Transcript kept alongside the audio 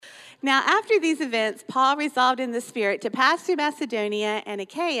Now, after these events, Paul resolved in the Spirit to pass through Macedonia and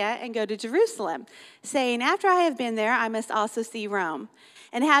Achaia and go to Jerusalem, saying, after I have been there, I must also see Rome.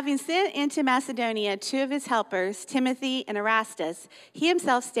 And having sent into Macedonia 2 of his helpers, Timothy and Erastus, he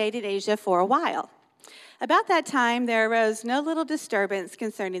himself stayed in Asia for a while. About that time, there arose no little disturbance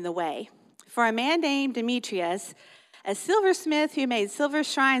concerning the way. For a man named Demetrius, a silversmith who made silver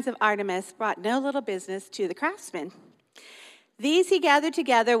shrines of Artemis, brought no little business to the craftsmen. These he gathered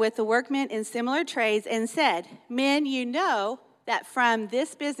together with the workmen in similar trades and said, men, you know that from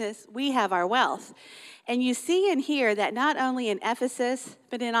this business we have our wealth. And you see and hear that not only in Ephesus,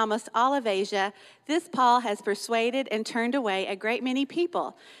 but in almost all of Asia, this Paul has persuaded and turned away a great many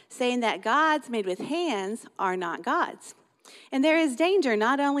people, saying that gods made with hands are not gods. And there is danger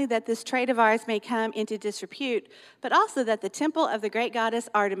not only that this trade of ours may come into disrepute, but also that the temple of the great goddess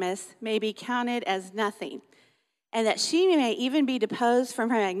Artemis may be counted as nothing, and that she may even be deposed from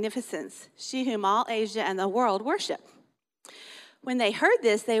her magnificence, she whom all Asia and the world worship. When they heard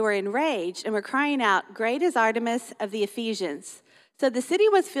this, they were enraged and were crying out, great is Artemis of the Ephesians. So the city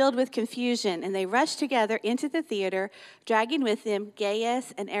was filled with confusion, and they rushed together into the theater, dragging with them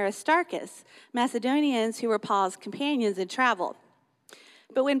Gaius and Aristarchus, Macedonians who were Paul's companions in travel.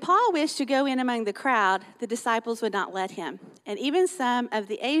 But when Paul wished to go in among the crowd, the disciples would not let him. And even some of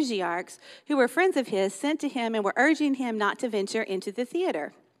the Asiarchs, who were friends of his, sent to him and were urging him not to venture into the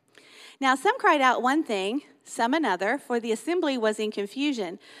theater. Now some cried out one thing, some another, for the assembly was in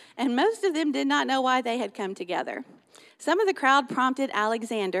confusion, and most of them did not know why they had come together. Some of the crowd prompted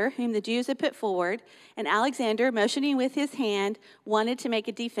Alexander, whom the Jews had put forward, and Alexander, motioning with his hand, wanted to make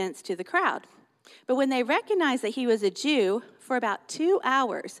a defense to the crowd. But when they recognized that he was a Jew, for about 2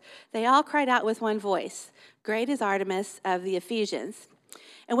 hours, they all cried out with one voice, great is Artemis of the Ephesians.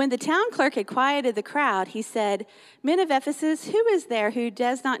 And when the town clerk had quieted the crowd, he said, men of Ephesus, who is there who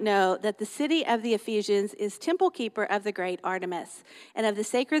does not know that the city of the Ephesians is temple keeper of the great Artemis, and of the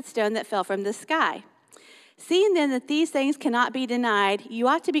sacred stone that fell from the sky? Seeing then that these things cannot be denied, you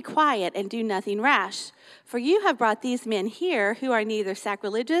ought to be quiet and do nothing rash. For you have brought these men here who are neither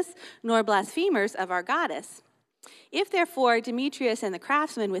sacrilegious nor blasphemers of our goddess. If therefore Demetrius and the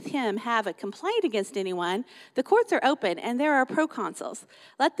craftsmen with him have a complaint against anyone, the courts are open and there are proconsuls.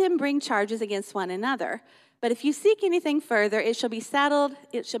 Let them bring charges against one another. But if you seek anything further, it shall be settled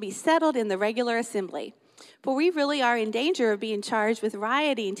in the regular assembly. For we really are in danger of being charged with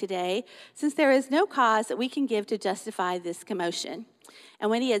rioting today, since there is no cause that we can give to justify this commotion. And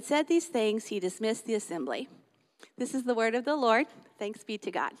when he had said these things, he dismissed the assembly. This is the word of the Lord. Thanks be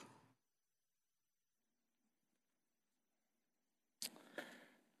to God.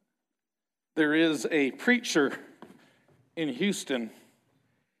 There is a preacher in Houston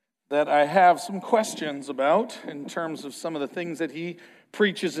that I have some questions about in terms of some of the things that he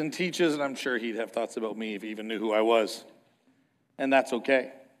preaches and teaches, and I'm sure he'd have thoughts about me if he even knew who I was, and that's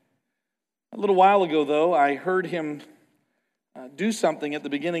okay. A little while ago, though, I heard him do something at the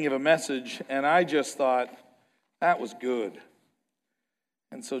beginning of a message, and I just thought, that was good.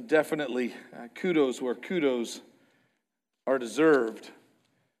 And so definitely kudos where kudos are deserved.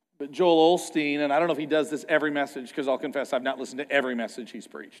 But Joel Osteen, and I don't know if he does this every message, because I'll confess I've not listened to every message he's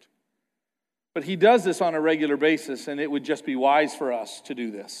preached. But he does this on a regular basis, and it would just be wise for us to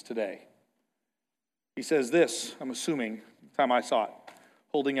do this today. He says this, I'm assuming, the time I saw it,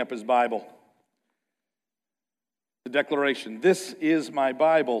 holding up his Bible. The declaration, this is my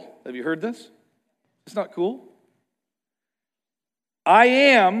Bible. Have you heard this? It's not cool? I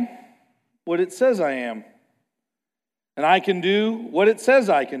am what it says I am. And I can do what it says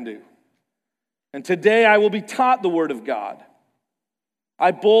I can do. And today I will be taught the Word of God.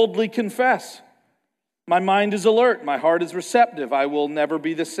 I boldly confess. My mind is alert. My heart is receptive. I will never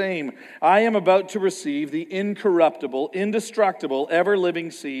be the same. I am about to receive the incorruptible, indestructible, ever-living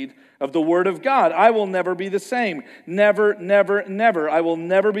seed of the Word of God. I will never be the same. Never, never, never. I will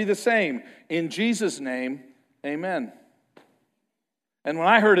never be the same. In Jesus' name, amen. And when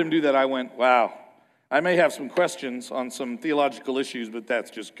I heard him do that, I went, wow. I may have some questions on some theological issues, but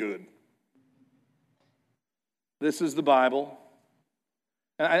that's just good. This is the Bible.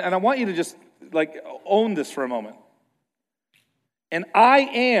 And I want you to just own this for a moment. And I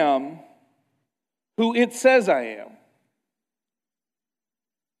am who it says I am.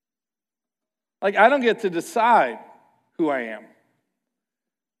 I don't get to decide who I am.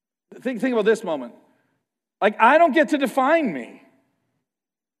 Think about this moment. I don't get to define me.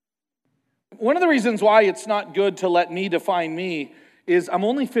 One of the reasons why it's not good to let me define me is I'm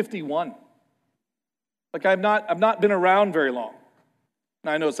only 51. I've not been around very long.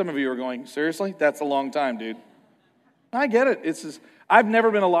 Now I know some of you are going, seriously? That's a long time, dude. I get it. I've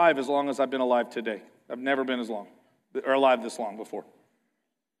never been alive as long as I've been alive today. I've never been alive this long before.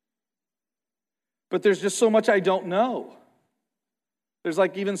 But there's just so much I don't know. There's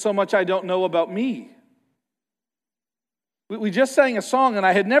like even so much I don't know about me. We just sang a song, and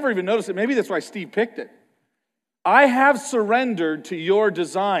I had never even noticed it. Maybe that's why Steve picked it. I have surrendered to your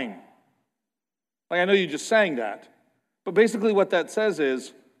design. Like, I know you just sang that. But basically what that says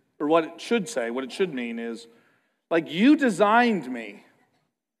is, or what it should say, what it should mean is, like, you designed me.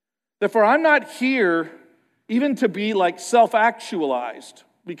 Therefore, I'm not here even to be like self-actualized.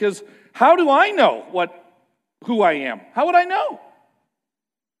 Because how do I know who I am? How would I know?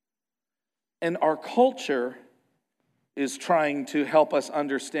 And our culture is trying to help us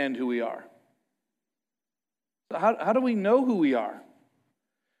understand who we are. So how do we know who we are?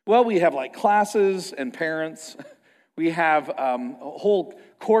 Well, we have like classes and parents. We have whole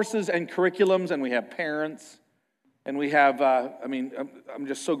courses and curriculums, and we have parents. And we have, I'm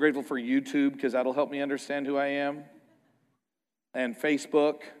just so grateful for YouTube because that'll help me understand who I am. And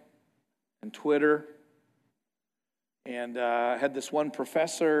Facebook and Twitter. And I had this one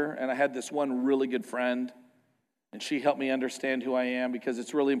professor, and I had this one really good friend, and she helped me understand who I am because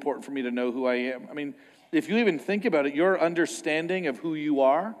it's really important for me to know who I am. I mean, if you even think about it, your understanding of who you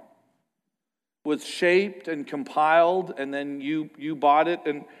are was shaped and compiled, and then you bought it.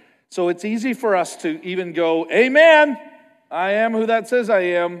 And so it's easy for us to even go, amen, I am who that says I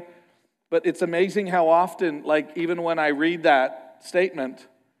am. But it's amazing how often, like even when I read that statement,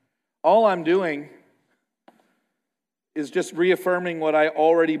 all I'm doing is just reaffirming what I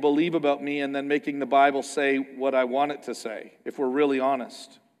already believe about me and then making the Bible say what I want it to say, if we're really honest.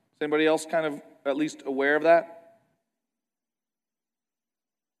 Is anybody else kind of at least aware of that?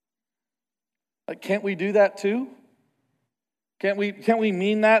 Like, can't we do that too? Can't we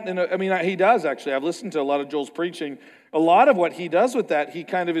mean that? And he does actually. I've listened to a lot of Joel's preaching. A lot of what he does with that, he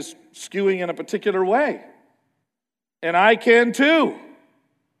kind of is skewing in a particular way. And I can too.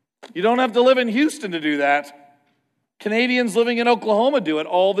 You don't have to live in Houston to do that. Canadians living in Oklahoma do it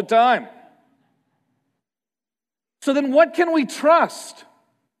all the time. So then what can we trust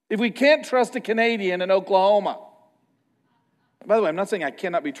if we can't trust a Canadian in Oklahoma? By the way, I'm not saying I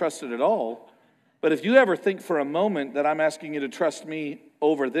cannot be trusted at all, but if you ever think for a moment that I'm asking you to trust me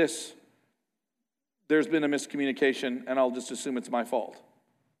over this, there's been a miscommunication, and I'll just assume it's my fault.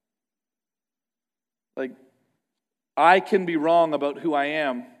 Like, I can be wrong about who I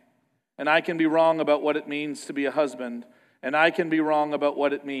am, and I can be wrong about what it means to be a husband, and I can be wrong about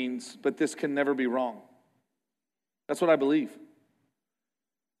what it means, but this can never be wrong. That's what I believe.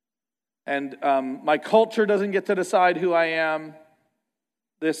 And my culture doesn't get to decide who I am.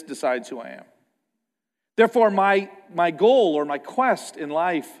 This decides who I am. Therefore, my goal or my quest in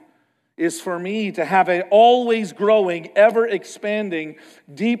life is for me to have an always growing, ever expanding,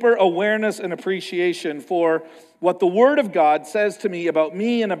 deeper awareness and appreciation for what the Word of God says to me about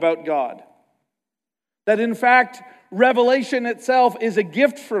me and about God. That in fact, revelation itself is a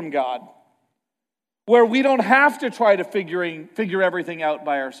gift from God, where we don't have to try to figure everything out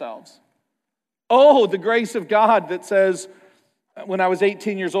by ourselves. Oh, the grace of God that says, when I was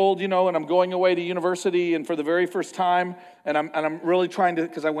 18 years old, and I'm going away to university, and for the very first time, and I'm really trying to,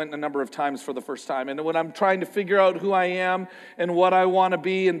 because I went a number of times for the first time, and when I'm trying to figure out who I am and what I want to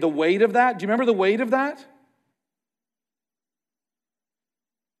be and the weight of that, do you remember the weight of that?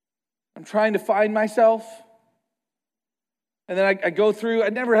 I'm trying to find myself. And then I go through, I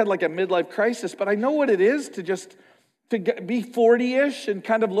never had like a midlife crisis, but I know what it is to be 40-ish and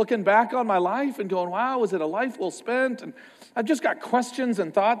kind of looking back on my life and going, wow, was it a life well spent? And I've just got questions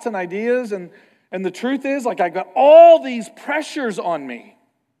and thoughts and ideas. And the truth is, like, I've got all these pressures on me.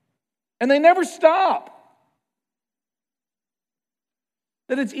 And they never stop.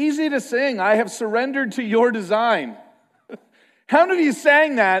 That it's easy to sing, I have surrendered to your design. How many of you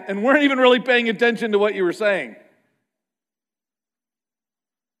sang that and weren't even really paying attention to what you were saying?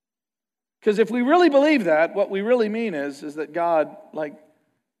 Because if we really believe that, what we really mean is that God,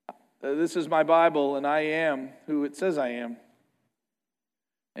 this is my Bible, and I am who it says I am.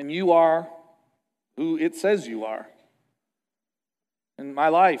 And you are who it says you are. And my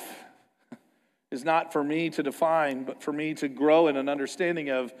life is not for me to define, but for me to grow in an understanding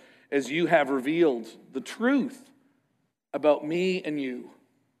of, as you have revealed the truth about me and you.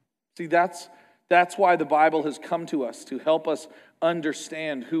 See, that's why the Bible has come to us, to help us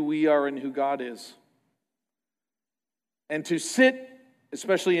understand who we are and who God is. And to sit,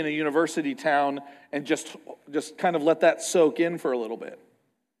 especially in a university town, and just kind of let that soak in for a little bit.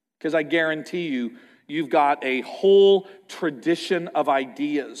 Because I guarantee you, you've got a whole tradition of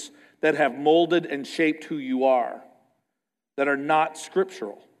ideas that have molded and shaped who you are that are not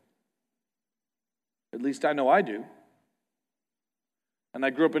scriptural. At least I know I do. And I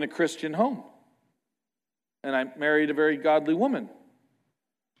grew up in a Christian home. And I married a very godly woman.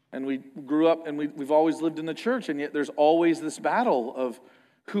 And we grew up and we've always lived in the church, and yet there's always this battle of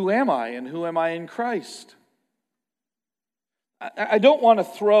who am I and who am I in Christ? I don't want to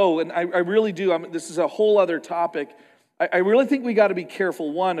throw, and I really do, this is a whole other topic. I really think we got to be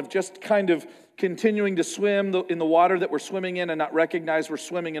careful, one, of just kind of continuing to swim in the water that we're swimming in and not recognize we're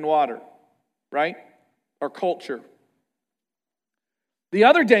swimming in water, right? Our culture. The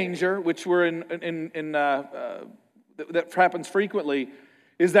other danger, which we're that happens frequently,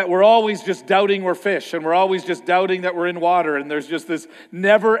 is that we're always just doubting we're fish, and we're always just doubting that we're in water, and there's just this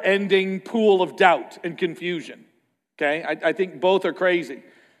never-ending pool of doubt and confusion. Okay? I think both are crazy.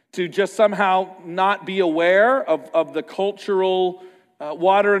 To just somehow not be aware of the cultural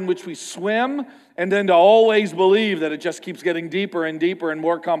water in which we swim, and then to always believe that it just keeps getting deeper and deeper and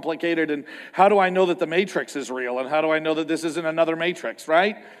more complicated. And how do I know that the Matrix is real? And how do I know that this isn't another Matrix,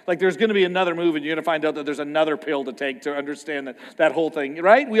 right? Like there's going to be another move, and you're going to find out that there's another pill to take to understand that whole thing,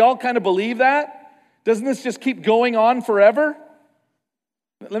 right? We all kind of believe that. Doesn't this just keep going on forever?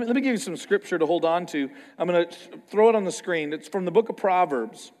 Let me give you some scripture to hold on to. I'm going to throw it on the screen. It's from the book of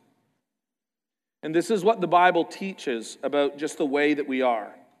Proverbs. And this is what the Bible teaches about just the way that we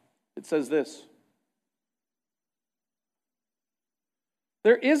are. It says this: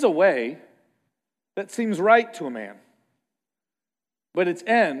 there is a way that seems right to a man, but its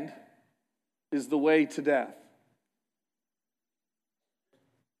end is the way to death.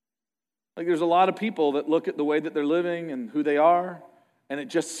 Like there's a lot of people that look at the way that they're living and who they are, and it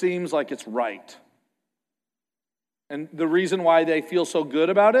just seems like it's right. And the reason why they feel so good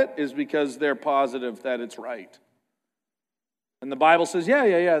about it is because they're positive that it's right. And the Bible says,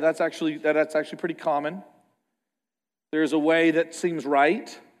 yeah, that's actually pretty common. There's a way that seems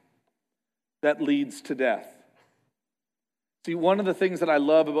right that leads to death. See, one of the things that I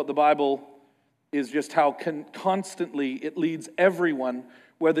love about the Bible is just how constantly it leads everyone,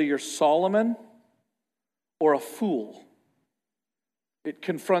 whether you're Solomon or a fool. It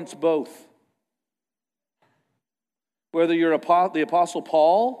confronts both. Whether you're the Apostle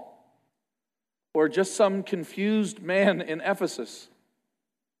Paul or just some confused man in Ephesus,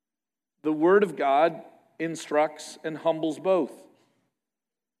 the Word of God instructs and humbles both.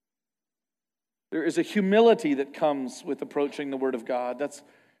 There is a humility that comes with approaching the Word of God. That's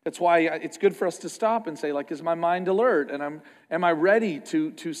why it's good for us to stop and say, like, is my mind alert? And am I ready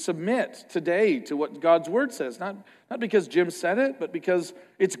to submit today to what God's Word says? Not because Jim said it, but because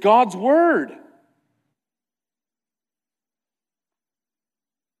it's God's Word.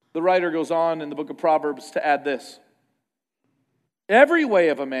 The writer goes on in the book of Proverbs to add this: every way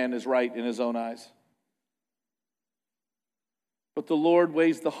of a man is right in his own eyes, but the Lord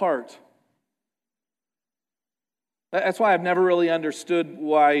weighs the heart. That's why I've never really understood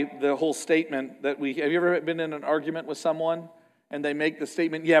why the whole statement that have you ever been in an argument with someone and they make the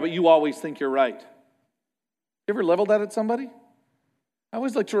statement, yeah, but you always think you're right? You ever leveled that at somebody? I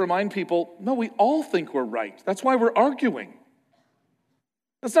always like to remind people, no, we all think we're right. That's why we're arguing.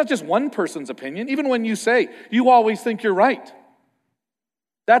 That's not just one person's opinion. Even when you say, you always think you're right,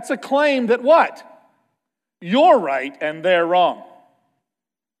 that's a claim that what? You're right and they're wrong.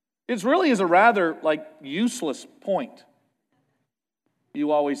 It really is a rather useless point. You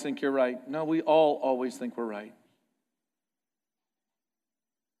always think you're right. No, we all always think we're right.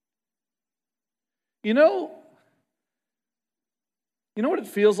 You know what it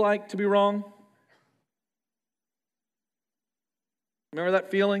feels like to be wrong? Remember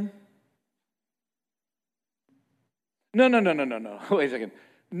that feeling? No. Wait a second.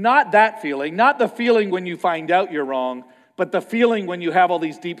 Not that feeling. Not the feeling when you find out you're wrong, but the feeling when you have all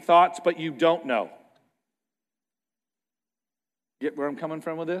these deep thoughts, but you don't know. Get where I'm coming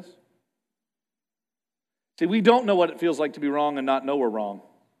from with this? See, we don't know what it feels like to be wrong and not know we're wrong.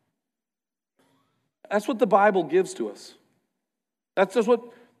 That's what the Bible gives to us. That's just what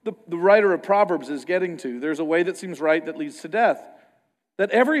the writer of Proverbs is getting to. There's a way that seems right that leads to death. That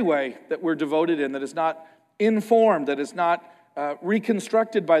every way that we're devoted in, that is not informed, that is not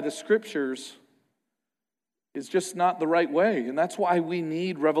reconstructed by the Scriptures, is just not the right way. And that's why we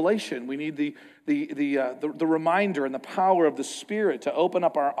need revelation. We need the reminder and the power of the Spirit to open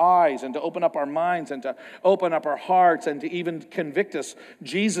up our eyes and to open up our minds and to open up our hearts and to even convict us.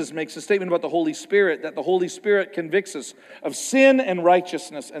 Jesus makes a statement about the Holy Spirit, that the Holy Spirit convicts us of sin and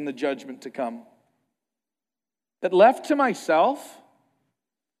righteousness and the judgment to come. That left to myself,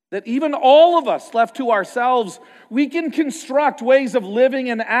 That even all of us left to ourselves, we can construct ways of living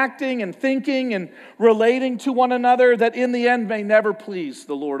and acting and thinking and relating to one another that in the end may never please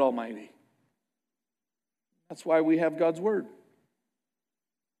the Lord Almighty. That's why we have God's Word.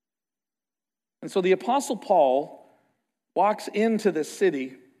 And so the Apostle Paul walks into this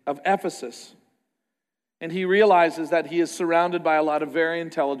city of Ephesus, and he realizes that he is surrounded by a lot of very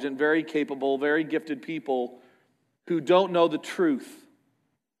intelligent, very capable, very gifted people who don't know the truth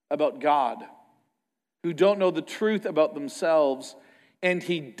about God, who don't know the truth about themselves, and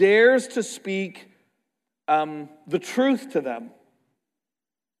he dares to speak the truth to them.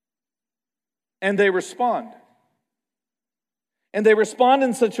 And they respond. And they respond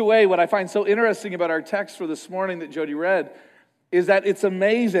in such a way, what I find so interesting about our text for this morning that Jody read, is that it's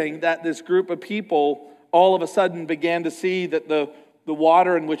amazing that this group of people all of a sudden began to see that the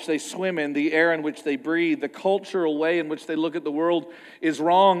water in which they swim in, the air in which they breathe, the cultural way in which they look at the world is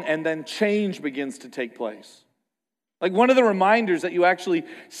wrong, and then change begins to take place. Like one of the reminders that you actually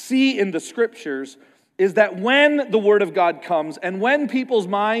see in the Scriptures is that when the Word of God comes and when people's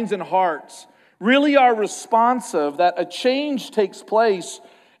minds and hearts really are responsive, that a change takes place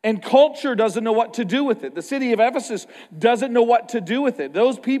and culture doesn't know what to do with it. The city of Ephesus doesn't know what to do with it.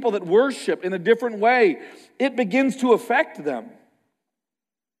 Those people that worship in a different way, it begins to affect them.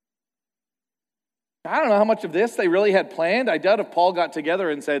 I don't know how much of this they really had planned. I doubt if Paul got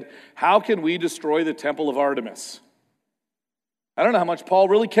together and said, how can we destroy the temple of Artemis? I don't know how much Paul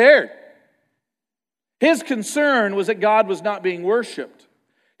really cared. His concern was that God was not being worshipped.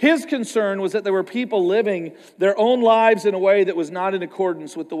 His concern was that there were people living their own lives in a way that was not in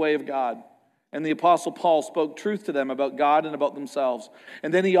accordance with the way of God. And the Apostle Paul spoke truth to them about God and about themselves.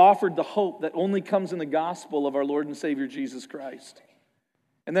 And then he offered the hope that only comes in the gospel of our Lord and Savior Jesus Christ.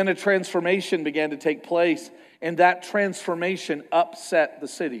 And then a transformation began to take place, and that transformation upset the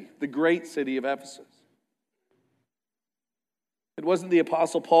city, the great city of Ephesus. It wasn't the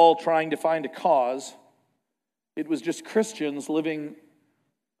Apostle Paul trying to find a cause. It was just Christians living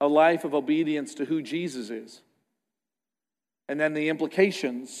a life of obedience to who Jesus is. And then the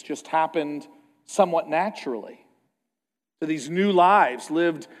implications just happened somewhat naturally. So these new lives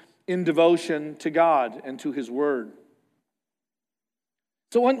lived in devotion to God and to His Word.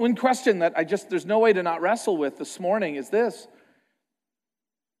 So one question that there's no way to not wrestle with this morning is this.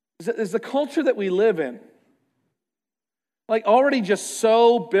 Is the culture that we live in like already just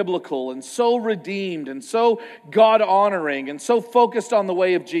so biblical and so redeemed and so God-honoring and so focused on the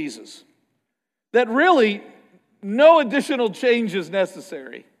way of Jesus that really no additional change is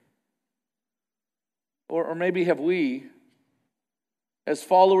necessary? Or maybe have we, as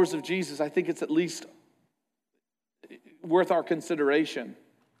followers of Jesus, I think it's at least worth our consideration.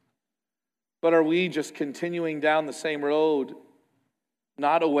 But are we just continuing down the same road,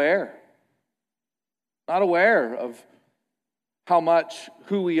 not aware of how much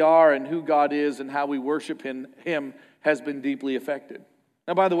who we are and who God is and how we worship Him has been deeply affected?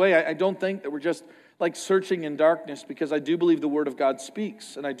 Now, by the way, I don't think that we're just like searching in darkness, because I do believe the Word of God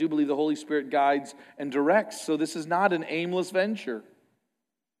speaks, and I do believe the Holy Spirit guides and directs. So this is not an aimless venture.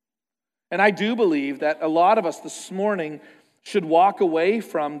 And I do believe that a lot of us this morning should walk away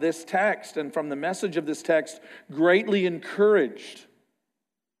from this text and from the message of this text greatly encouraged.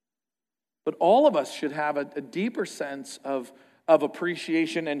 But all of us should have a deeper sense of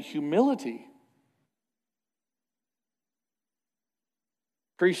appreciation and humility.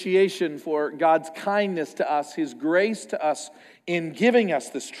 Appreciation for God's kindness to us, His grace to us in giving us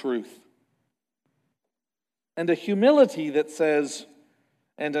this truth. And a humility that says,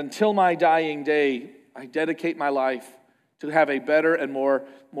 and until my dying day, I dedicate my life to have a better and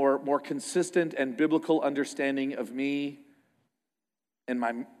more consistent and biblical understanding of me and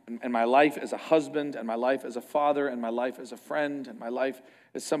my life as a husband, and my life as a father, and my life as a friend, and my life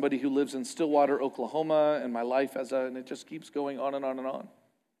as somebody who lives in Stillwater, Oklahoma, and my life and it just keeps going on and on and on.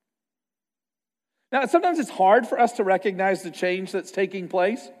 Now, sometimes it's hard for us to recognize the change that's taking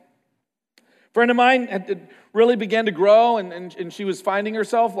place. A friend of mine had really began to grow, and she was finding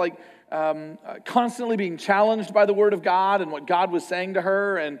herself like constantly being challenged by the Word of God and what God was saying to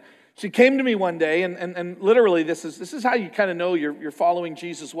her. And she came to me one day, and literally this is how you kind of know you're following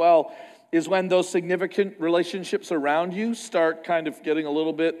Jesus well, is when those significant relationships around you start kind of getting a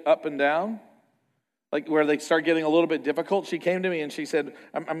little bit up and down, like where they start getting a little bit difficult. She came to me and she said,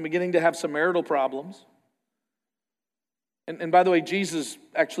 I'm beginning to have some marital problems. And by the way, Jesus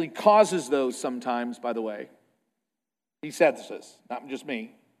actually causes those sometimes, by the way. He said this, not just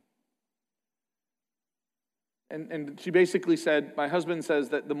me. And she basically said, my husband says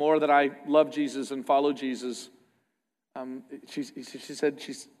that the more that I love Jesus and follow Jesus, she said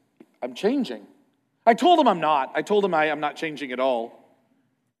I'm changing. I told him I'm not. I told him I'm not changing at all.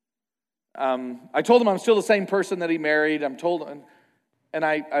 I told him I'm still the same person that he married. And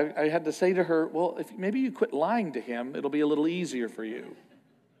I had to say to her, well, if maybe you quit lying to him, it'll be a little easier for you.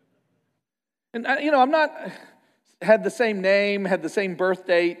 And, I'm not, had the same name, had the same birth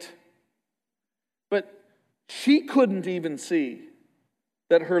date, but she couldn't even see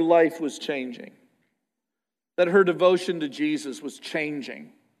that her life was changing, that her devotion to Jesus was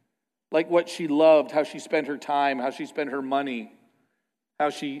changing, like what she loved, how she spent her time, how she spent her money, how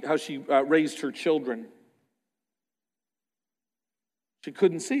she raised her children. She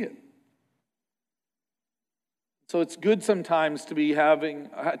couldn't see it. So it's good sometimes to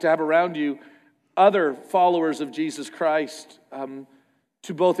have around you other followers of Jesus Christ,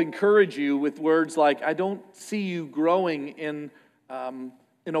 to both encourage you with words like, I don't see you growing in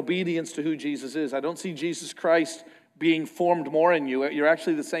obedience to who Jesus is. I don't see Jesus Christ being formed more in you. You're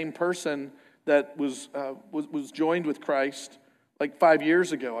actually the same person that was joined with Christ like 5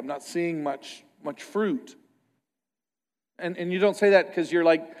 years ago. I'm not seeing much fruit. And you don't say that because you're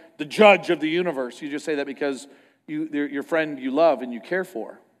like the judge of the universe. You just say that because they're your friend you love and you care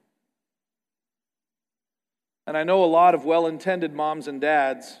for. And I know a lot of well-intended moms and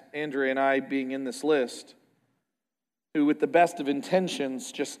dads, Andrea and I being in this list, who with the best of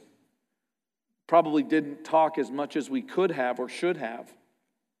intentions just probably didn't talk as much as we could have or should have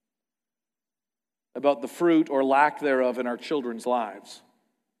about the fruit or lack thereof in our children's lives.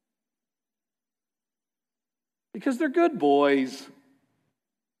 Because they're good boys.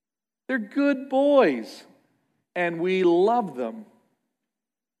 They're good boys. And we love them.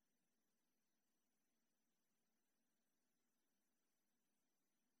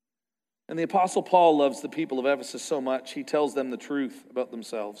 And the Apostle Paul loves the people of Ephesus so much, he tells them the truth about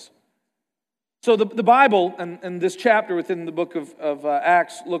themselves. So the Bible and this chapter within the book of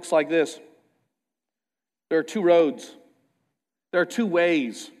Acts looks like this. There are two roads. There are two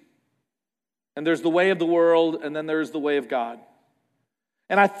ways. And there's the way of the world, and then there's the way of God.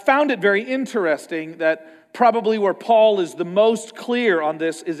 And I found it very interesting that probably where Paul is the most clear on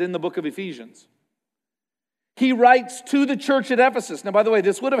this is in the book of Ephesians. He writes to the church at Ephesus. Now, by the way,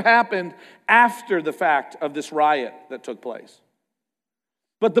 this would have happened after the fact of this riot that took place.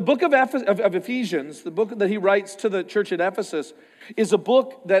 But the book of Ephesians, the book that he writes to the church at Ephesus, is a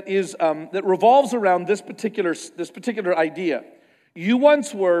book that that revolves around this particular idea. You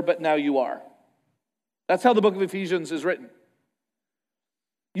once were, but now you are. That's how the book of Ephesians is written.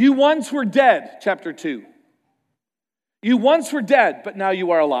 You once were dead, chapter 2. You once were dead, but now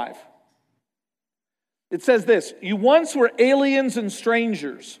you are alive. It says this, you once were aliens and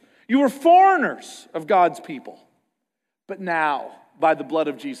strangers. You were foreigners of God's people. But now, by the blood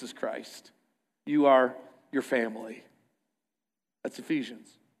of Jesus Christ, you are your family. That's Ephesians.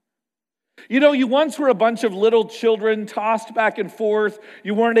 You once were a bunch of little children tossed back and forth.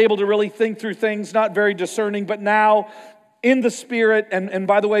 You weren't able to really think through things, not very discerning. But now, in the Spirit, and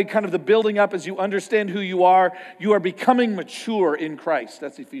by the way, kind of the building up as you understand who you are becoming mature in Christ.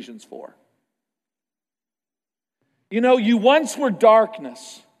 That's Ephesians 4. You once were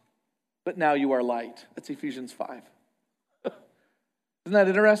darkness, but now you are light. That's Ephesians 5. Isn't that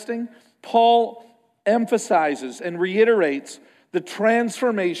interesting? Paul emphasizes and reiterates the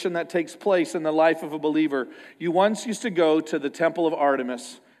transformation that takes place in the life of a believer. You once used to go to the temple of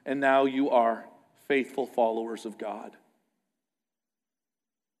Artemis, and now you are faithful followers of God.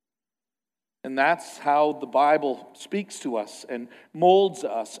 And that's how the Bible speaks to us and molds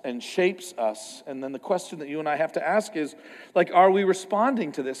us and shapes us. And then the question that you and I have to ask is, are we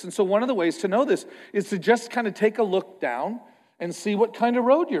responding to this? And so one of the ways to know this is to just kind of take a look down and see what kind of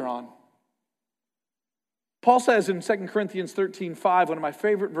road you're on. Paul says in 2 Corinthians 13:5, one of my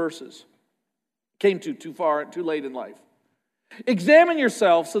favorite verses, came to too far, too late in life. Examine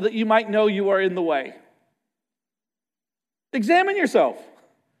yourself so that you might know you are in the way. Examine yourself.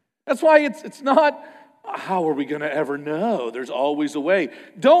 That's why it's not, how are we going to ever know? There's always a way.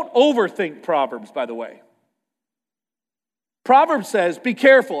 Don't overthink Proverbs, by the way. Proverbs says, be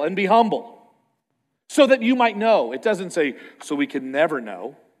careful and be humble so that you might know. It doesn't say, so we can never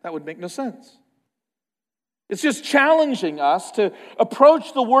know. That would make no sense. It's just challenging us to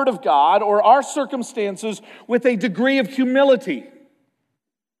approach the Word of God or our circumstances with a degree of humility.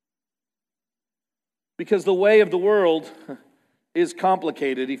 Because the way of the world is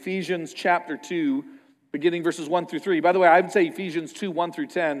complicated. Ephesians chapter 2, beginning verses 1 through 3. By the way, I would say Ephesians 2, 1 through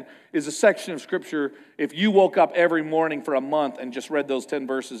 10 is a section of Scripture. If you woke up every morning for a month and just read those 10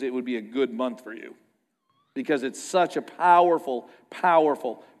 verses, it would be a good month for you. Because it's such a powerful,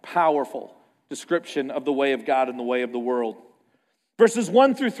 powerful, powerful description of the way of God and the way of the world. Verses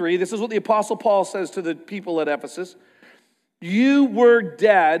 1 through 3, this is what the Apostle Paul says to the people at Ephesus. You were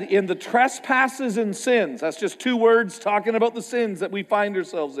dead in the trespasses and sins. That's just two words talking about the sins that we find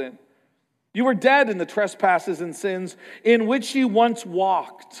ourselves in. You were dead in the trespasses and sins in which you once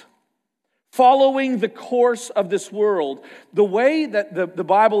walked, following the course of this world. The way that the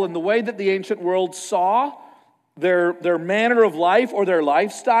Bible and the way that the ancient world saw their manner of life or their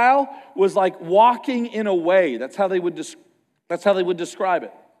lifestyle was like walking in a way. That's how they would describe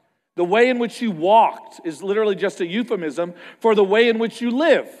it. The way in which you walked is literally just a euphemism for the way in which you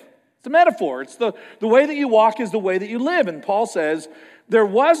live. It's a metaphor. It's the way that you walk is the way that you live. And Paul says, there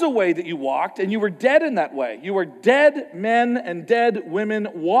was a way that you walked, and you were dead in that way. You were dead men and dead women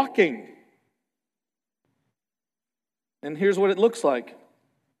walking. And here's what it looks like.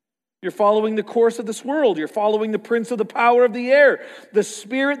 You're following the course of this world. You're following the prince of the power of the air, the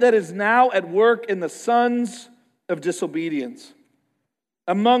spirit that is now at work in the sons of disobedience,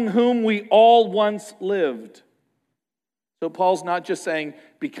 among whom we all once lived. So Paul's not just saying,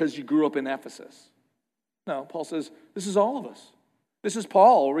 because you grew up in Ephesus. No, Paul says, this is all of us. This is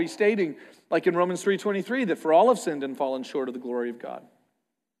Paul restating, like in Romans 3:23, that for all have sinned and fallen short of the glory of God.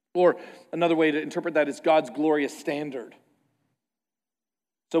 Or another way to interpret that is God's glorious standard.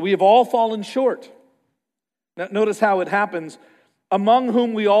 So we have all fallen short. Now, notice how it happens. Among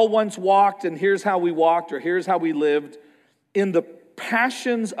whom we all once walked, and here's how we walked, or here's how we lived, in the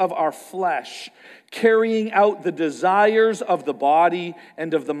passions of our flesh, carrying out the desires of the body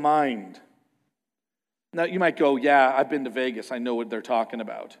and of the mind. Now, you might go, yeah, I've been to Vegas. I know what they're talking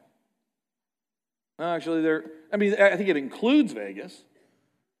about. Actually, I think it includes Vegas,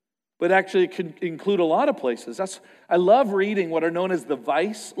 but actually it could include a lot of places. I love reading what are known as the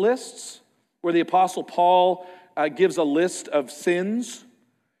vice lists, where the Apostle Paul gives a list of sins,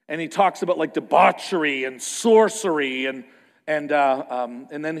 and he talks about like debauchery and sorcery, and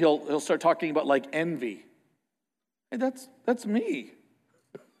then he'll start talking about like envy. Hey, that's me.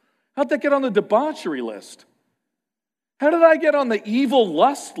 How'd that get on the debauchery list? How did I get on the evil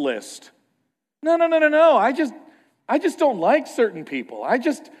lust list? No. I just don't like certain people. I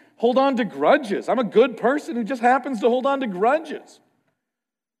just hold on to grudges. I'm a good person who just happens to hold on to grudges.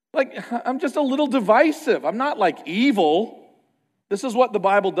 Like, I'm just a little divisive. I'm not like evil. This is what the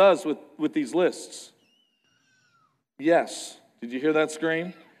Bible does with these lists. Yes. Did you hear that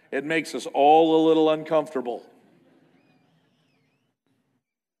scream? It makes us all a little uncomfortable.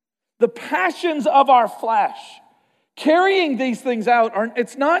 The passions of our flesh, carrying these things out,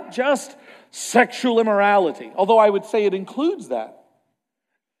 it's not just sexual immorality, although I would say it includes that.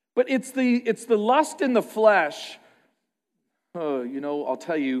 But it's the lust in the flesh. I'll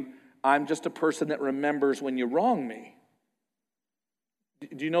tell you, I'm just a person that remembers when you wrong me.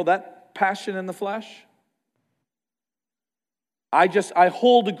 Do you know that passion in the flesh? I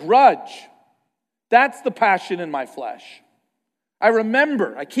hold a grudge. That's the passion in my flesh. I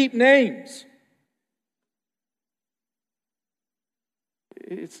remember. I keep names.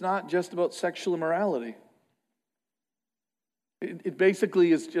 It's not just about sexual immorality. It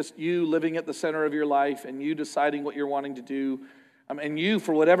basically is just you living at the center of your life and you deciding what you're wanting to do. And you,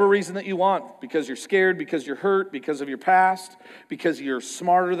 for whatever reason that you want, because you're scared, because you're hurt, because of your past, because you're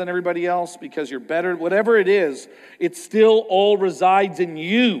smarter than everybody else, because you're better, whatever it is, it still all resides in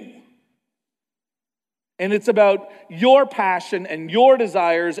you. And it's about your passion and your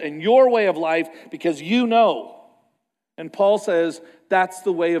desires and your way of life because you know. And Paul says that's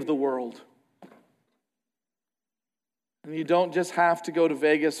the way of the world. And you don't just have to go to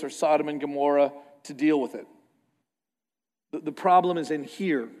Vegas or Sodom and Gomorrah to deal with it. The problem is in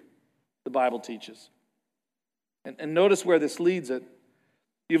here, the Bible teaches. And notice where this leads it.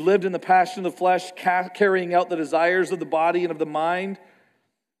 You've lived in the passion of the flesh, carrying out the desires of the body and of the mind.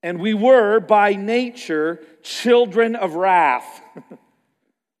 And we were, by nature, children of wrath,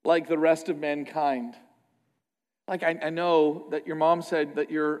 like the rest of mankind. Like, I know that your mom said that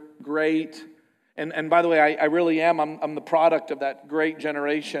you're great. And by the way, I really am. I'm the product of that great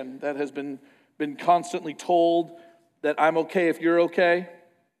generation that has been constantly told that I'm okay if you're okay.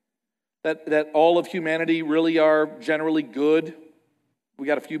 That all of humanity really are generally good. We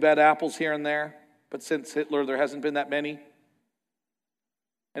got a few bad apples here and there. But since Hitler, there hasn't been that many.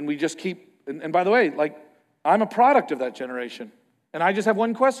 And we just keep, and by the way, like, I'm a product of that generation. And I just have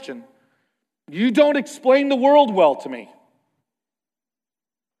one question. You don't explain the world well to me.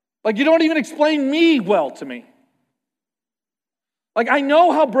 Like, you don't even explain me well to me. Like, I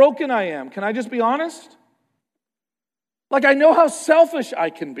know how broken I am. Can I just be honest? Like, I know how selfish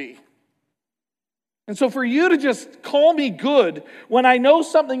I can be. And so for you to just call me good when I know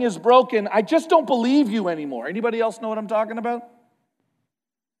something is broken, I just don't believe you anymore. Anybody else know what I'm talking about?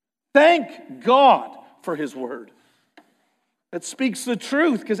 Thank God for His Word that speaks the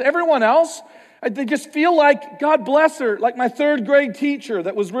truth, because everyone else, they just feel like, God bless her, like my third grade teacher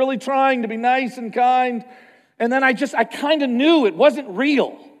that was really trying to be nice and kind, and then I kind of knew it wasn't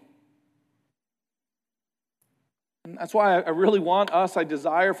real. And that's why I really want us, I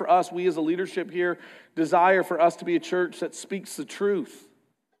desire for us, we as a leadership here, desire for us to be a church that speaks the truth.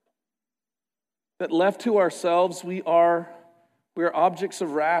 That left to ourselves, we are objects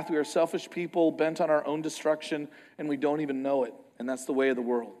of wrath. We are selfish people bent on our own destruction, and we don't even know it. And that's the way of the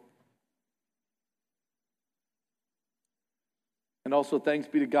world. And also, thanks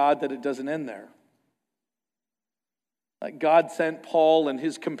be to God that it doesn't end there. Like God sent Paul and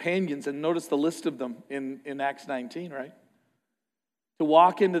his companions, and notice the list of them in Acts 19, right? To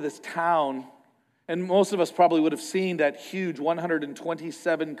walk into this town, and most of us probably would have seen that huge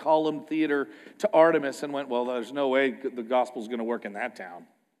 127-column theater to Artemis and went, well, there's no way the gospel's going to work in that town.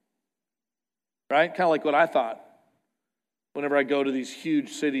 Right? Kind of like what I thought. Whenever I go to these huge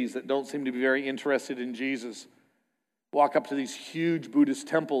cities that don't seem to be very interested in Jesus, walk up to these huge Buddhist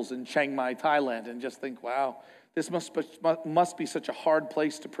temples in Chiang Mai, Thailand, and just think, wow, this must be such a hard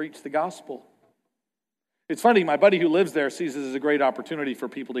place to preach the gospel. It's funny, my buddy who lives there sees this as a great opportunity for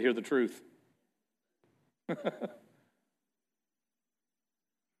people to hear the truth.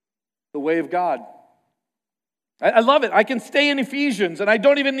 The way of God. I love it. I can stay in Ephesians and I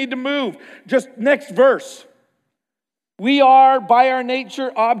don't even need to move. Just next verse. We are by our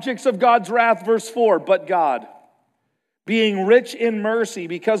nature objects of God's wrath, verse 4, but God, being rich in mercy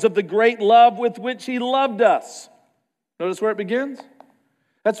because of the great love with which He loved us. Notice where it begins?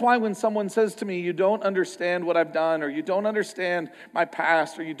 That's why when someone says to me, you don't understand what I've done, or you don't understand my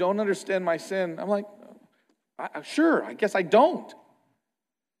past, or you don't understand my sin, I'm like, sure, I guess I don't.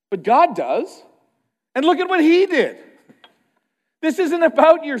 But God does. And look at what He did. This isn't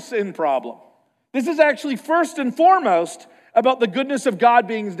about your sin problem. This is actually first and foremost about the goodness of God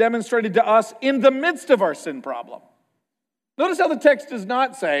being demonstrated to us in the midst of our sin problem. Notice how the text does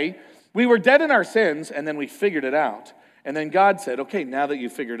not say, we were dead in our sins and then we figured it out. And then God said, okay, now that you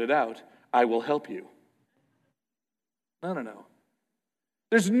figured it out, I will help you. No.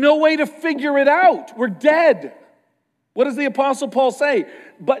 There's no way to figure it out. We're dead. What does the Apostle Paul say?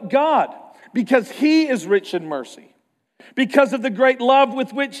 But God, because He is rich in mercy, because of the great love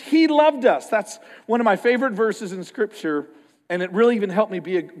with which He loved us. That's one of my favorite verses in Scripture, and it really even helped me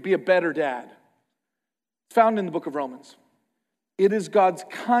be a better dad. It's found in the book of Romans. It is God's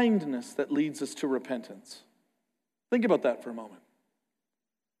kindness that leads us to repentance. Think about that for a moment.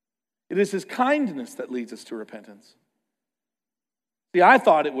 It is His kindness that leads us to repentance. See, I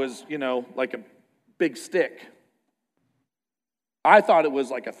thought it was, like a big stick. I thought it was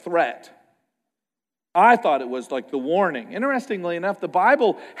like a threat. I thought it was like the warning. Interestingly enough, the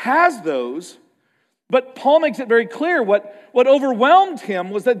Bible has those, but Paul makes it very clear what overwhelmed him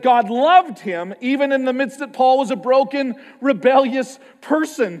was that God loved him even in the midst that Paul was a broken, rebellious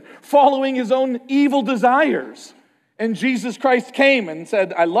person following his own evil desires. And Jesus Christ came and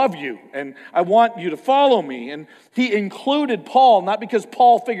said, I love you, and I want you to follow me. And He included Paul, not because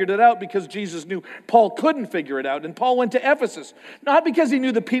Paul figured it out, because Jesus knew Paul couldn't figure it out. And Paul went to Ephesus, not because he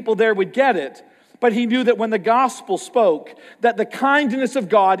knew the people there would get it, but he knew that when the gospel spoke, that the kindness of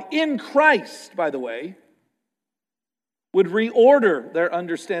God in Christ, by the way, would reorder their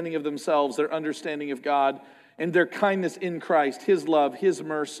understanding of themselves, their understanding of God, and their kindness in Christ, His love, His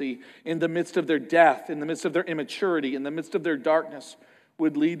mercy, in the midst of their death, in the midst of their immaturity, in the midst of their darkness,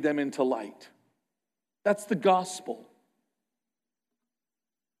 would lead them into light. That's the gospel.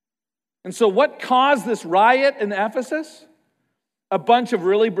 And so what caused this riot in Ephesus? A bunch of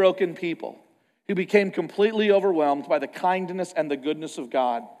really broken people who became completely overwhelmed by the kindness and the goodness of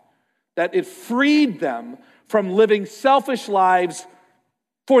God, that it freed them from living selfish lives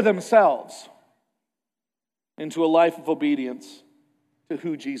for themselves into a life of obedience to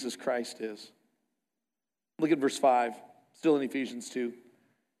who Jesus Christ is. Look at verse 5, still in Ephesians 2.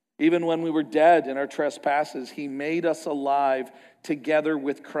 Even when we were dead in our trespasses, He made us alive together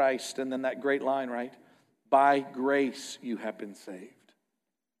with Christ. And then that great line, right? By grace you have been saved.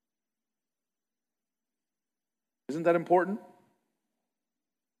 Isn't that important?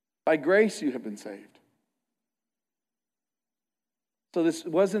 By grace you have been saved. So this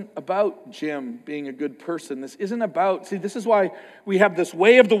wasn't about Jim being a good person. This isn't about, this is why we have this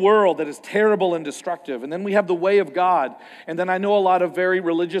way of the world that is terrible and destructive. And then we have the way of God. And then I know a lot of very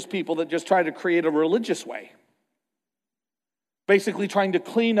religious people that just try to create a religious way. Basically trying to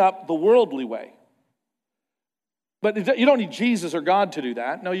clean up the worldly way. But you don't need Jesus or God to do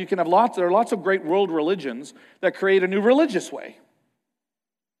that. No, you can have there are lots of great world religions that create a new religious way.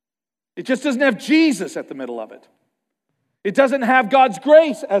 It just doesn't have Jesus at the middle of it. It doesn't have God's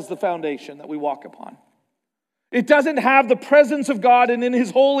grace as the foundation that we walk upon. It doesn't have the presence of God and in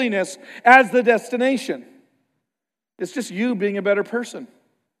His holiness as the destination. It's just you being a better person.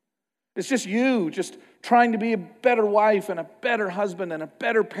 It's just you just trying to be a better wife and a better husband and a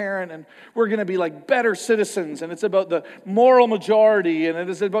better parent, and we're going to be like better citizens, and it's about the moral majority, and it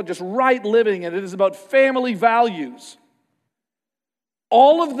is about just right living, and it is about family values.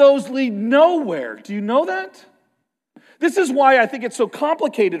 All of those lead nowhere. Do you know that? This is why I think it's so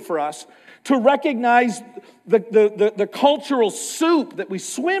complicated for us to recognize the cultural soup that we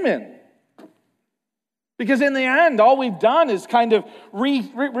swim in. Because in the end, all we've done is kind of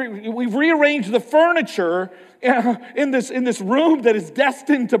we've rearranged the furniture in this room that is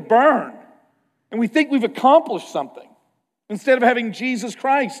destined to burn. And we think we've accomplished something instead of having Jesus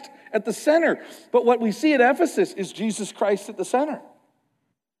Christ at the center. But what we see at Ephesus is Jesus Christ at the center.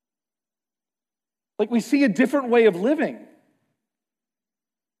 Like we see a different way of living.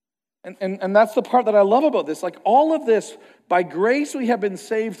 And that's the part that I love about this. Like all of this, by grace we have been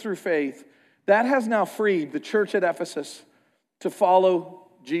saved through faith. That has now freed the church at Ephesus to follow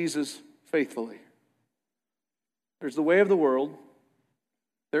Jesus faithfully. There's the way of the world.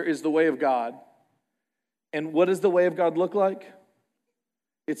 There is the way of God. And what does the way of God look like?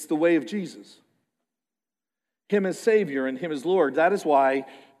 It's the way of Jesus. Him as Savior and Him as Lord. That is why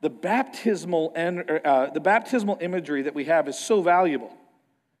the baptismal imagery that we have is so valuable.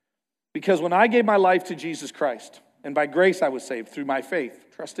 Because when I gave my life to Jesus Christ, and by grace I was saved through my faith,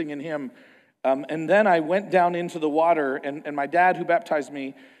 trusting in Him, and then I went down into the water, and my dad who baptized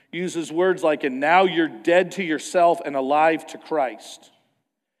me uses words like, and now you're dead to yourself and alive to Christ.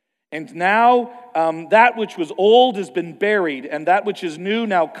 And now that which was old has been buried, and that which is new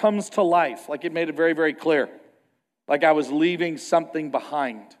now comes to life. Like it made it very, very clear. Like I was leaving something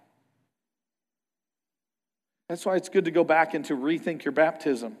behind. That's why it's good to go back and to rethink your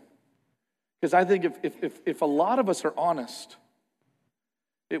baptism. Because I think if a lot of us are honest,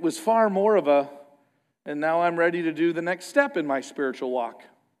 it was far more of a, and now I'm ready to do the next step in my spiritual walk.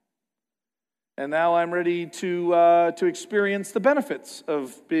 And now I'm ready to experience the benefits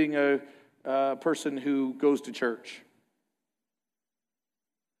of being a person who goes to church.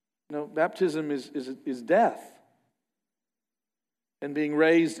 No, baptism is death. And being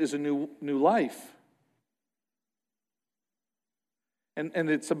raised is a new life. And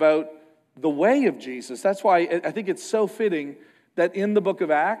it's about the way of Jesus. That's why I think it's so fitting that in the book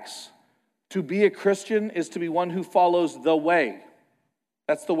of Acts, to be a Christian is to be one who follows the way.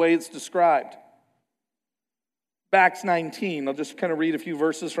 That's the way it's described. Acts 19, I'll just kind of read a few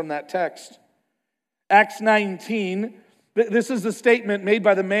verses from that text. Acts 19, this is the statement made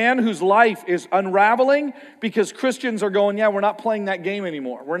by the man whose life is unraveling because Christians are going, yeah, we're not playing that game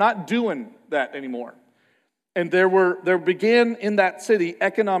anymore. We're not doing that anymore. And there began in that city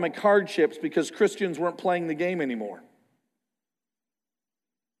economic hardships because Christians weren't playing the game anymore.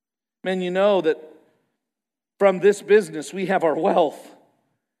 Men, you know that from this business we have our wealth,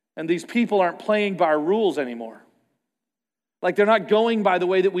 and these people aren't playing by our rules anymore. Like they're not going by the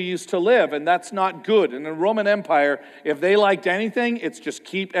way that we used to live, and that's not good. In the Roman Empire, if they liked anything, it's just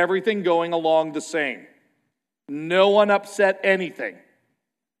keep everything going along the same. No one upset anything.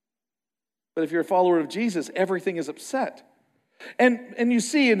 But if you're a follower of Jesus, everything is upset. And you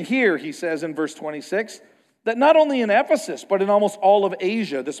see and hear, he says in verse 26, that not only in Ephesus, but in almost all of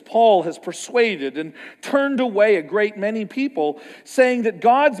Asia, this Paul has persuaded and turned away a great many people, saying that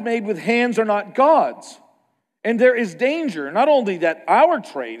gods made with hands are not gods. And there is danger, not only that our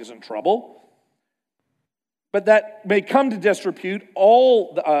trade is in trouble, but that may come to disrepute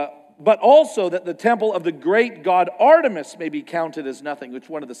but also that the temple of the great god Artemis may be counted as nothing, which is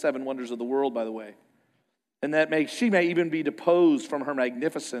one of the 7 wonders of the world, by the way. And that she may even be deposed from her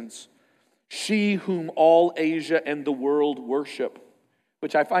magnificence, she whom all Asia and the world worship.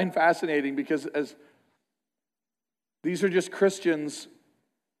 Which I find fascinating because as these are just Christians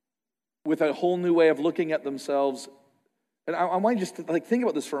with a whole new way of looking at themselves. And I want you just to think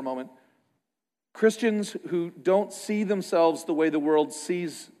about this for a moment. Christians who don't see themselves the way the world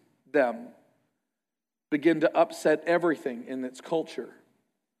sees them begin to upset everything in its culture.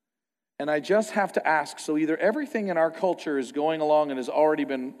 And I just have to ask, so either everything in our culture is going along and has already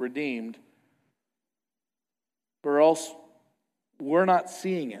been redeemed, or else we're not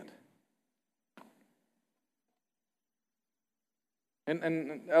seeing it.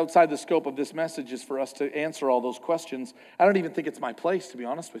 And outside the scope of this message is for us to answer all those questions. I don't even think it's my place, to be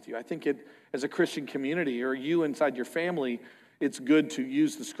honest with you. I think as a Christian community or you inside your family, it's good to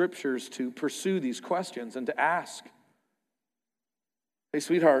use the scriptures to pursue these questions and to ask, hey,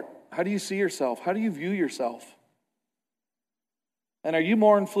 sweetheart, How do you see yourself? How do you view yourself? And are you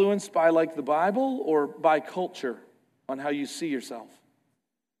more influenced by like the Bible or by culture on how you see yourself?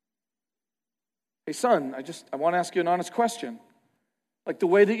 Hey son, I want to ask you an honest question. Like the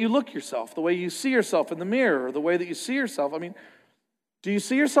way that you look yourself, the way you see yourself in the mirror, or the way that you see yourself. I mean, do you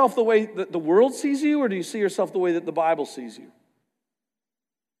see yourself the way that the world sees you, or do you see yourself the way that the Bible sees you?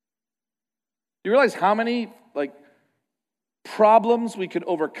 Do you realize how many problems we could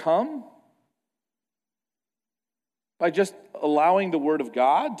overcome by just allowing the Word of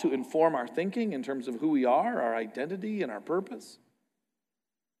God to inform our thinking in terms of who we are, our identity, and our purpose?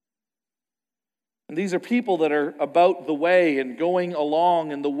 And these are people that are about the way and going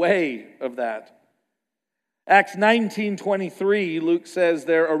along in the way of that. Acts 19:23, Luke says,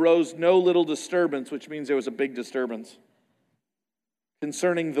 there arose no little disturbance, which means there was a big disturbance,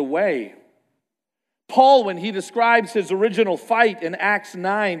 concerning the way. Paul, when he describes his original fight in Acts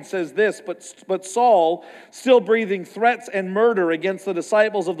 9, says this, but Saul, still breathing threats and murder against the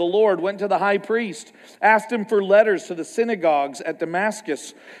disciples of the Lord, went to the high priest, asked him for letters to the synagogues at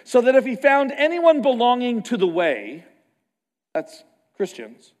Damascus, so that if he found anyone belonging to the way, that's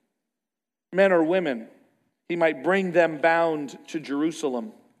Christians, men or women, he might bring them bound to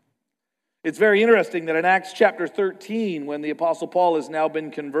Jerusalem. It's very interesting that in Acts chapter 13, when the Apostle Paul has now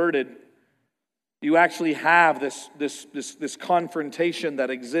been converted, you actually have this confrontation that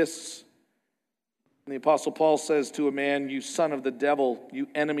exists. And the Apostle Paul says to a man, you son of the devil, you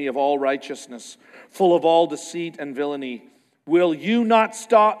enemy of all righteousness, full of all deceit and villainy, will you not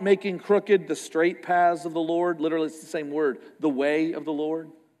stop making crooked the straight paths of the Lord? Literally, it's the same word, the way of the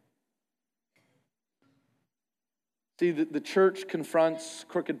Lord. See, the church confronts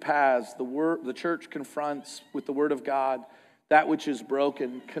crooked paths. The church confronts with the Word of God that which is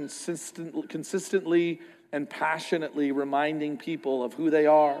broken, consistently and passionately reminding people of who they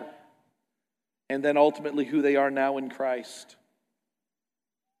are, and then ultimately who they are now in Christ.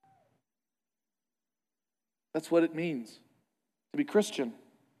 That's what it means to be Christian,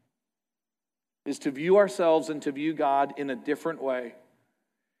 is to view ourselves and to view God in a different way.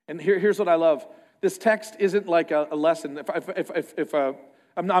 And here's what I love. This text isn't like a lesson.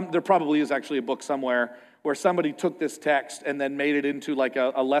 There probably is actually a book somewhere where somebody took this text and then made it into like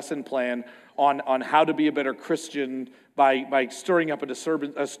a lesson plan on how to be a better Christian by stirring up a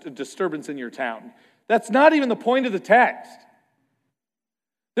disturbance in your town. That's not even the point of the text.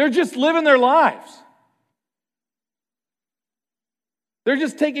 They're just living their lives. They're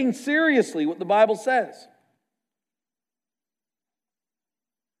just taking seriously what the Bible says.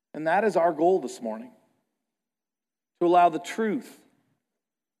 And that is our goal this morning, to allow the truth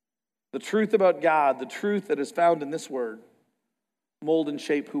about God, the truth that is found in this word, mold and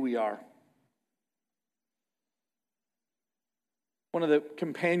shape who we are. One of the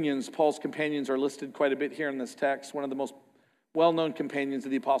companions, Paul's companions, are listed quite a bit here in this text. One of the most well-known companions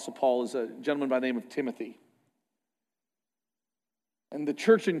of the Apostle Paul is a gentleman by the name of Timothy. And the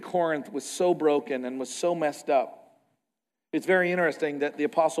church in Corinth was so broken and was so messed up. It's very interesting that the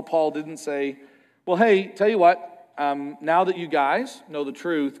Apostle Paul didn't say, well, hey, tell you what, now that you guys know the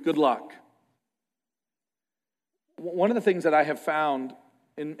truth, good luck. One of the things that I have found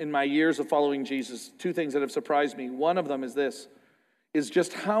in my years of following Jesus, two things that have surprised me. One of them is this, is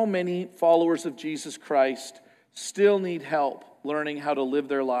just how many followers of Jesus Christ still need help learning how to live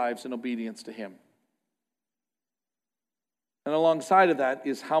their lives in obedience to Him. And alongside of that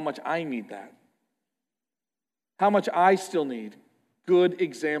is how much I need that. How much I still need good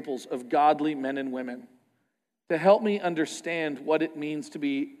examples of godly men and women to help me understand what it means to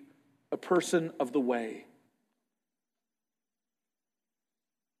be a person of the way.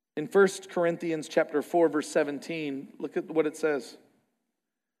 In 1 Corinthians chapter 4, verse 17, look at what it says.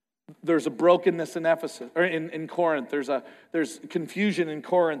 There's a brokenness in Ephesus, or in Corinth. There's confusion in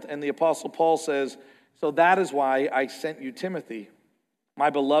Corinth, and the Apostle Paul says, so that is why I sent you Timothy,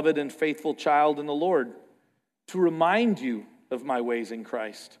 my beloved and faithful child in the Lord, to remind you of my ways in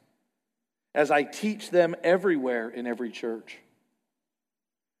Christ, as I teach them everywhere in every church.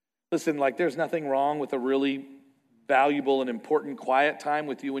 Listen, there's nothing wrong with a really valuable and important quiet time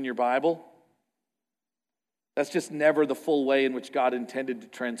with you and your Bible. That's just never the full way in which God intended to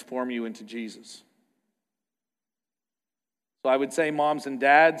transform you into Jesus. So I would say, moms and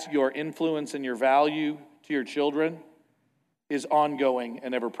dads, your influence and your value to your children is ongoing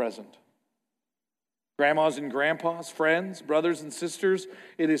and ever present. Grandmas and grandpas, friends, brothers and sisters,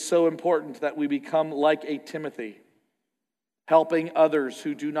 it is so important that we become like a Timothy, helping others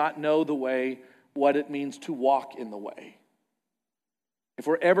who do not know the way, what it means to walk in the way. if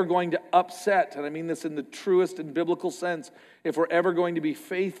we're ever going to upset, and I mean this in the truest and biblical sense, if we're ever going to be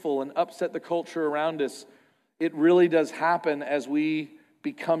faithful and upset the culture around us, it really does happen as we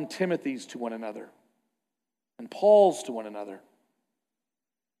become Timothys to one another and Pauls to one another.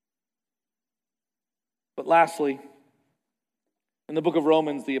 But lastly, in the book of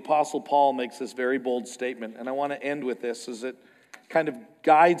Romans, the Apostle Paul makes this very bold statement, and I want to end with this as it kind of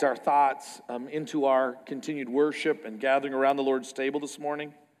guides our thoughts into our continued worship and gathering around the Lord's table this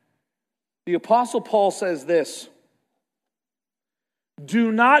morning. The Apostle Paul says this: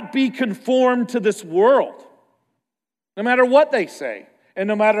 do not be conformed to this world, no matter what they say, and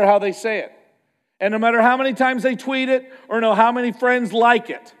no matter how they say it, and no matter how many times they tweet it, or know how many friends like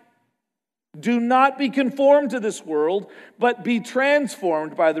it. Do not be conformed to this world, but be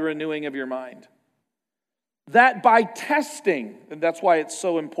transformed by the renewing of your mind. That by testing, and that's why it's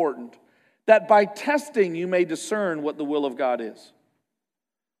so important, that by testing you may discern what the will of God is,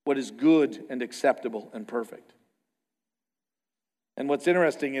 what is good and acceptable and perfect. And what's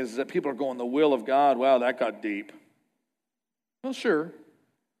interesting is that people are going, the will of God, wow, that got deep. Well, sure.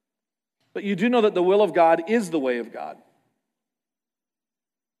 But you do know that the will of God is the way of God.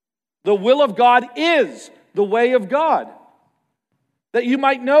 The will of God is the way of God. That you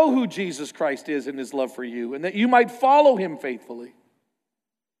might know who Jesus Christ is in his love for you, and that you might follow him faithfully.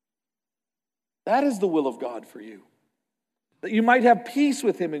 That is the will of God for you. That you might have peace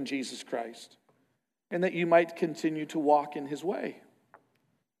with him in Jesus Christ, and that you might continue to walk in his way.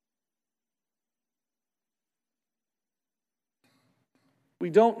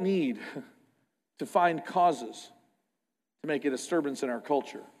 We don't need to find causes to make a disturbance in our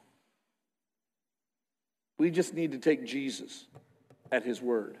culture. We just need to take Jesus at his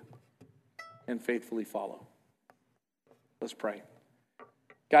word and faithfully follow. Let's pray.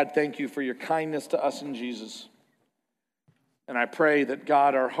 God, thank you for your kindness to us in Jesus. And I pray that,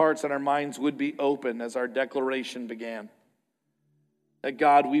 God, our hearts and our minds would be open as our declaration began. That,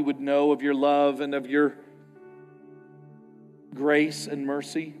 God, we would know of your love and of your grace and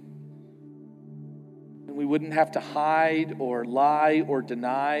mercy. And we wouldn't have to hide or lie or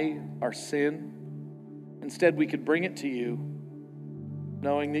deny our sin. Instead, we could bring it to you,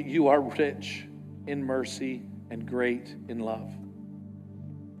 knowing that you are rich in mercy and great in love.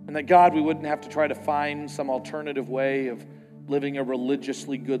 And that, God, we wouldn't have to try to find some alternative way of living a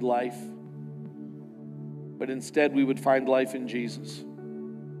religiously good life, but instead we would find life in Jesus,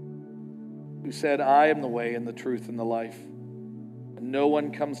 who said, I am the way and the truth and the life, and no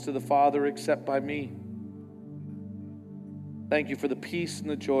one comes to the Father except by me. Thank you for the peace and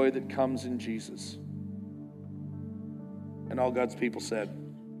the joy that comes in Jesus. And all God's people said,